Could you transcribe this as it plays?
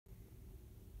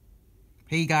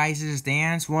Hey guys, this is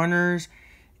Dance Runners,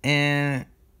 and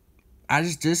I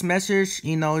just this message,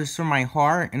 is from my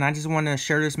heart, and I just want to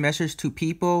share this message to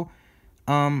people.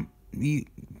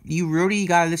 You really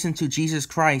gotta listen to Jesus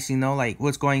Christ. Like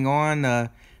what's going on,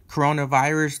 the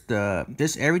coronavirus,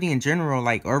 this everything in general,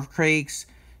 like earthquakes.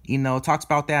 Talks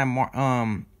about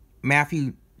that.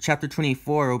 Matthew chapter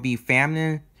 24. It'll be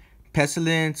famine,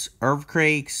 pestilence,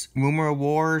 earthquakes, rumor of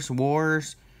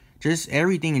wars, just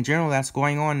everything in general that's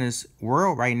going on in this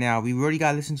world right now. We really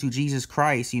gotta listen to Jesus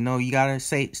Christ. You gotta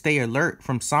stay alert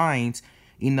from signs.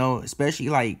 Especially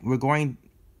like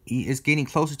it's getting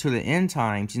closer to the end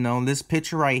times. This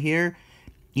picture right here,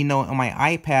 on my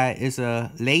iPad is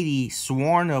a lady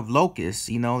swarm of locusts.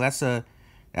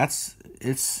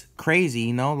 It's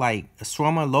crazy. Like a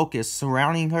swarm of locusts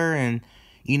surrounding her, and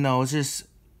it's just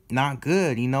not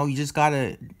good. You just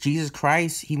gotta, Jesus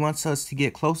Christ, he wants us to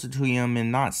get closer to him and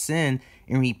not sin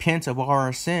and repent of all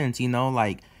our sins.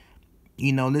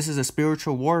 This is a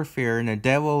spiritual warfare, and the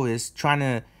devil is trying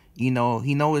to, he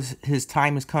knows his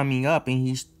time is coming up, and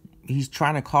he's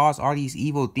trying to cause all these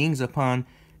evil things upon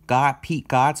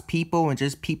God's people and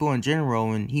just people in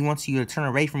general. And he wants you to turn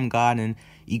away from God, and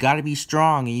you got to be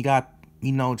strong, and you got,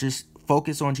 just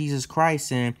focus on Jesus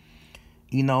Christ, and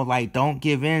like don't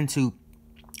give in to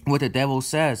what the devil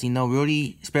says.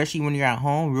 Really, especially when you're at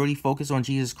home, really focus on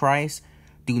Jesus Christ.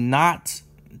 Do not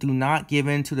give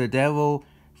in to the devil.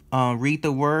 Read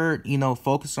the word.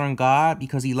 Focus on God,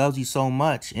 because he loves you so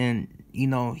much, and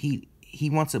he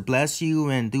wants to bless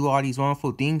you and do all these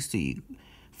wonderful things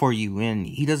for you, and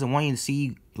he doesn't want you to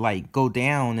see like go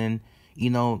down and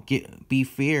be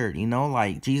feared.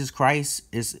 Like Jesus Christ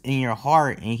is in your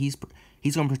heart, and he's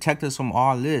gonna protect us from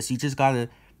all this. You just gotta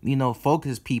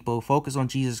focus on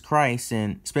Jesus Christ,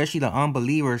 and especially the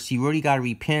unbelievers, you really got to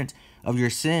repent of your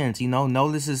sins.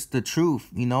 Know this is the truth.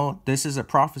 This is a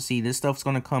prophecy. This stuff's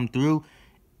going to come through,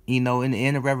 in the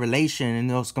end of Revelation,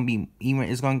 and it's going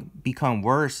to become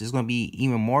worse. It's going to be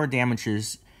even more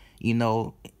damages, in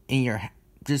your,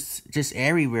 just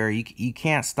everywhere. You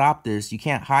can't stop this. You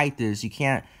can't hide this. You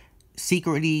can't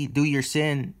secretly do your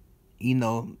sin.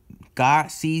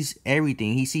 God sees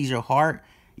everything. He sees your heart.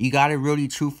 You got to really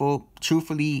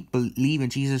truthfully believe in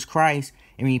Jesus Christ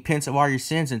and repent of all your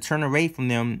sins and turn away from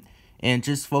them and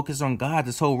just focus on God.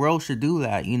 This whole world should do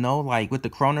that, like with the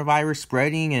coronavirus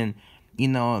spreading, and,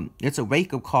 it's a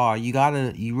wake-up call. You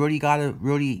really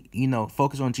gotta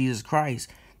focus on Jesus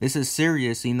Christ. This is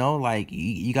serious, like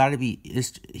you gotta be,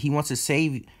 he wants to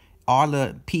save all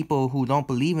the people who don't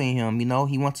believe in him.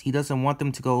 He doesn't want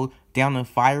them to go down a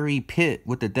fiery pit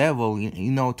with the devil,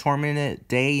 tormented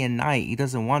day and night. He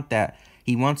doesn't want that.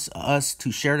 He wants us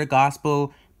to share the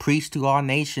gospel, preach to all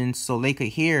nations so they could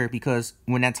hear, because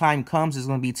when that time comes, it's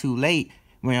going to be too late,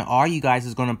 when all you guys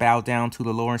is going to bow down to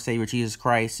the Lord and Savior Jesus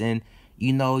Christ. And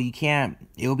you can't,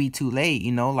 it'll be too late,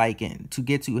 like to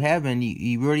get to heaven.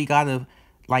 You really got to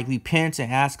like repent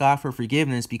and ask God for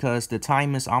forgiveness, because the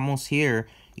time is almost here.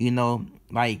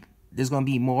 Like there's gonna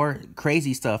be more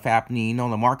crazy stuff happening.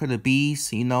 The mark of the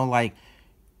beast. Like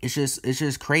it's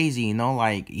just crazy.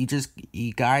 Like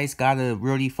you guys gotta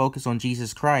really focus on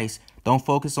Jesus Christ. Don't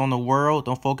focus on the world.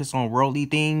 Don't focus on worldly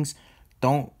things.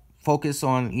 Don't focus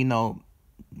on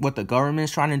what the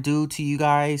government's trying to do to you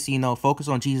guys. Focus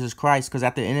on Jesus Christ, because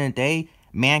at the end of the day,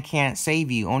 man can't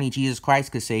save you. Only Jesus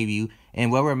Christ could save you.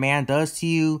 And whatever man does to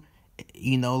you,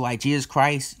 like Jesus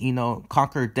Christ,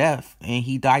 conquered death, and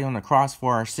he died on the cross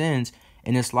for our sins,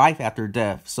 and it's life after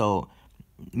death. So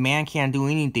man can't do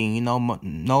anything.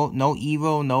 No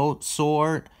evil, no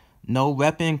sword, no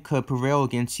weapon could prevail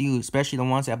against you, especially the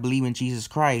ones that believe in Jesus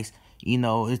Christ.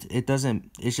 It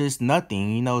doesn't, it's just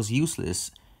nothing. It's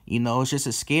useless. It's just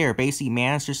a scare. Basically,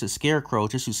 man's just a scarecrow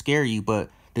just to scare you. But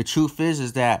the truth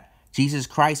is that Jesus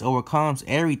Christ overcomes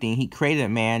everything. He created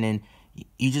man, and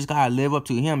you just gotta live up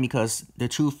to him, because the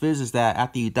truth is that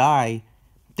after you die,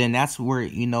 then that's where,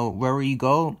 wherever you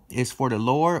go is for the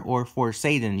Lord or for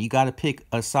Satan. You gotta pick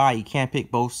a side. You can't pick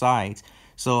both sides.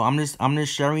 So I'm just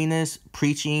sharing this,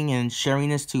 preaching and sharing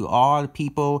this to all the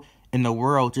people in the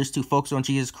world, just to focus on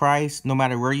Jesus Christ, no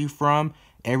matter where you're from,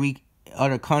 every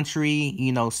other country,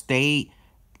 state.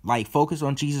 Like focus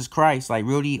on Jesus Christ. Like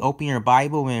really open your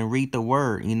Bible and read the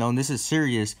word. This is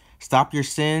serious. Stop your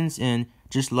sins and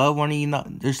just love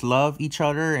just love each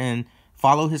other and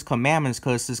follow his commandments,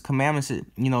 because his commandments,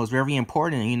 is very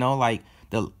important. Like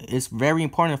it's very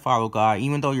important to follow God.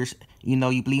 Even though you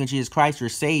believe in Jesus Christ, you're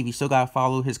saved. You still gotta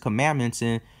follow his commandments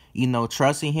and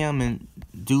trust in him and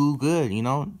do good.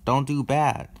 Don't do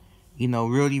bad.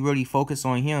 Really focus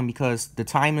on him, because the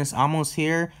time is almost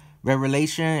here.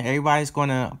 Revelation, everybody's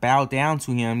gonna bow down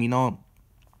to him.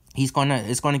 it's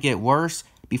gonna get worse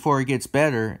before it gets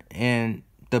better. And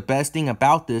the best thing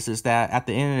about this is that at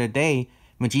the end of the day,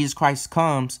 when Jesus Christ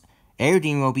comes,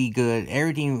 everything will be good.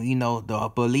 Everything,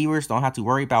 the believers don't have to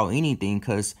worry about anything,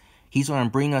 because he's gonna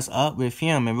bring us up with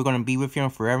him, and we're gonna be with him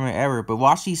forever and ever. But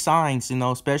watch these signs,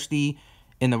 especially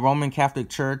in the Roman Catholic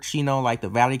Church, like the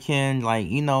Vatican,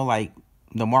 like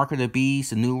the mark of the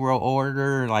beast, the New World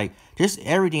Order, like just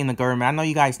everything in the government. I know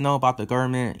you guys know about the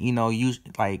government, you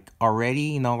like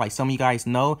already, like some of you guys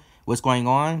know what's going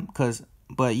on,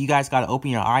 but you guys got to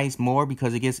open your eyes more,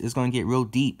 because it's going to get real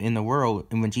deep in the world.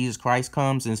 And when Jesus Christ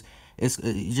comes,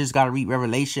 you just got to read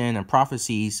Revelation and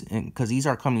prophecies, and because these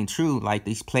are coming true, like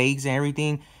these plagues and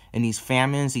everything, and these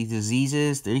famines, these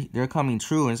diseases, they're coming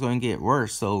true, and it's going to get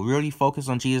worse. So really focus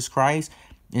on Jesus Christ.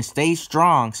 And stay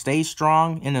strong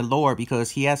in the Lord,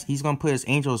 because he's going to put his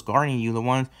angels guarding you, the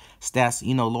ones that's,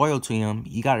 loyal to him.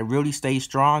 You got to really stay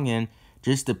strong and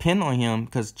just depend on him,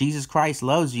 because Jesus Christ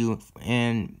loves you,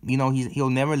 and, he'll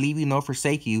never leave you nor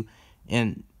forsake you.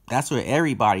 And that's for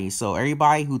everybody. So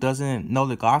everybody who doesn't know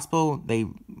the gospel, I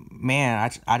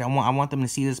want them to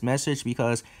see this message,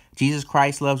 because Jesus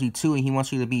Christ loves you too, and he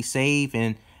wants you to be saved.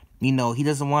 And, he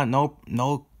doesn't want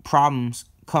no problems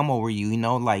come over you,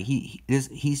 like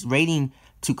he's waiting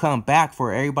to come back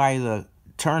for everybody to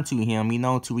turn to him,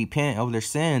 to repent of their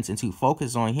sins, and to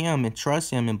focus on him, and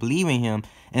trust him, and believe in him,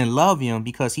 and love him,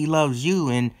 because he loves you.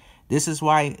 And this is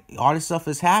why all this stuff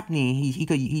is happening.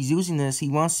 He's using this. He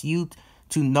wants you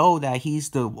to know that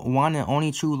he's the one and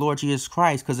only true Lord Jesus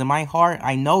Christ, because in my heart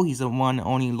I know he's the one and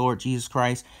only Lord Jesus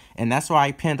Christ. And that's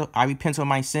why I repent of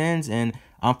my sins, and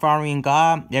I'm following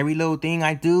God. Every little thing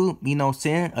I do,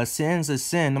 sin's a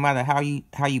sin, no matter how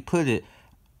you put it.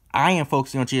 I am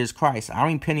focusing on Jesus Christ.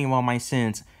 I'm repenting of all my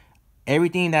sins.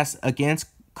 Everything that's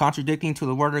contradicting to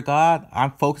the word of God,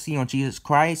 I'm focusing on Jesus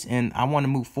Christ, and I want to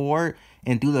move forward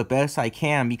and do the best I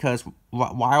can, because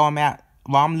while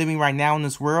I'm living right now in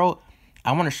this world,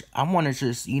 I want to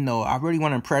just, I really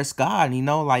want to impress God,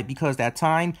 because that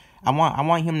time I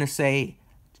want him to say,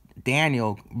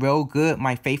 Daniel, real good,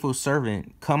 my faithful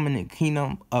servant, come in the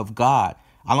kingdom of God.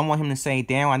 I don't want him to say,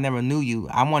 Daniel, I never knew you.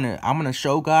 I'm gonna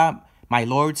show God my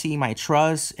loyalty, my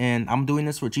trust, and I'm doing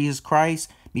this for Jesus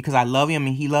Christ because I love him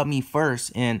and he loved me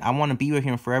first, and I want to be with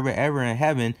him forever, ever in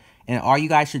heaven. And all you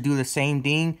guys should do the same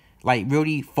thing. Like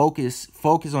really focus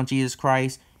on Jesus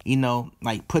Christ.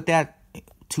 Like put that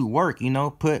to work. Really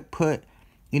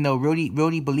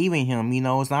believe in him.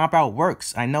 It's not about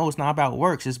works. I know it's not about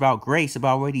works. It's about grace,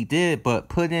 about what he did. But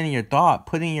put in your thought,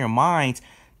 put in your minds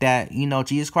that,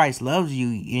 Jesus Christ loves you,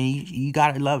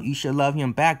 and you should love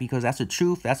him back, because that's the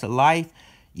truth. That's the life.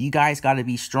 You guys got to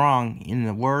be strong in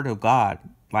the word of God.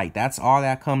 Like, that's all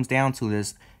that comes down to.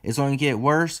 This. It's going to get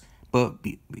worse, but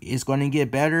it's going to get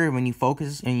better when you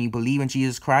focus and you believe in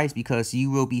Jesus Christ, because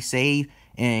you will be saved,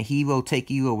 and he will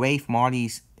take you away from all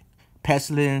these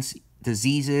pestilence,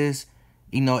 diseases.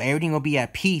 Everything will be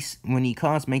at peace when he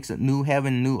comes, makes a new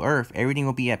heaven, new earth. Everything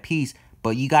will be at peace.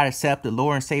 But you got to accept the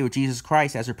Lord and Savior Jesus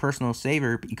Christ as your personal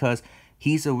Savior, because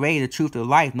he's the way, the truth, the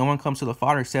life. No one comes to the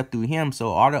Father except through him. So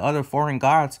all the other foreign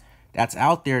gods that's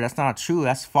out there, that's not true.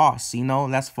 That's false.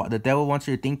 The devil wants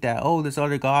you to think that, there's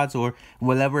other gods or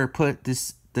whatever, put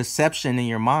this deception in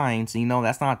your minds.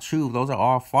 That's not true. Those are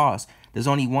all false. There's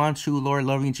only one true Lord,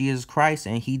 loving Jesus Christ,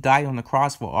 and he died on the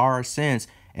cross for all our sins.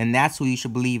 And that's who you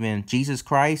should believe in. Jesus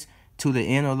Christ to the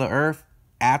end of the earth,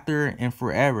 after and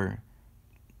forever.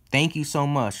 Thank you so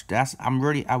much.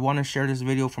 I want to share this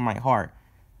video from my heart.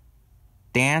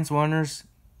 Dan's Wonders,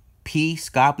 peace.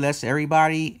 God bless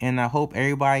everybody, and I hope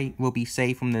everybody will be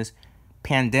safe from this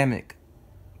pandemic.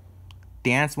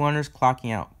 Dan's Wonders,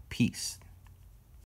 clocking out. Peace.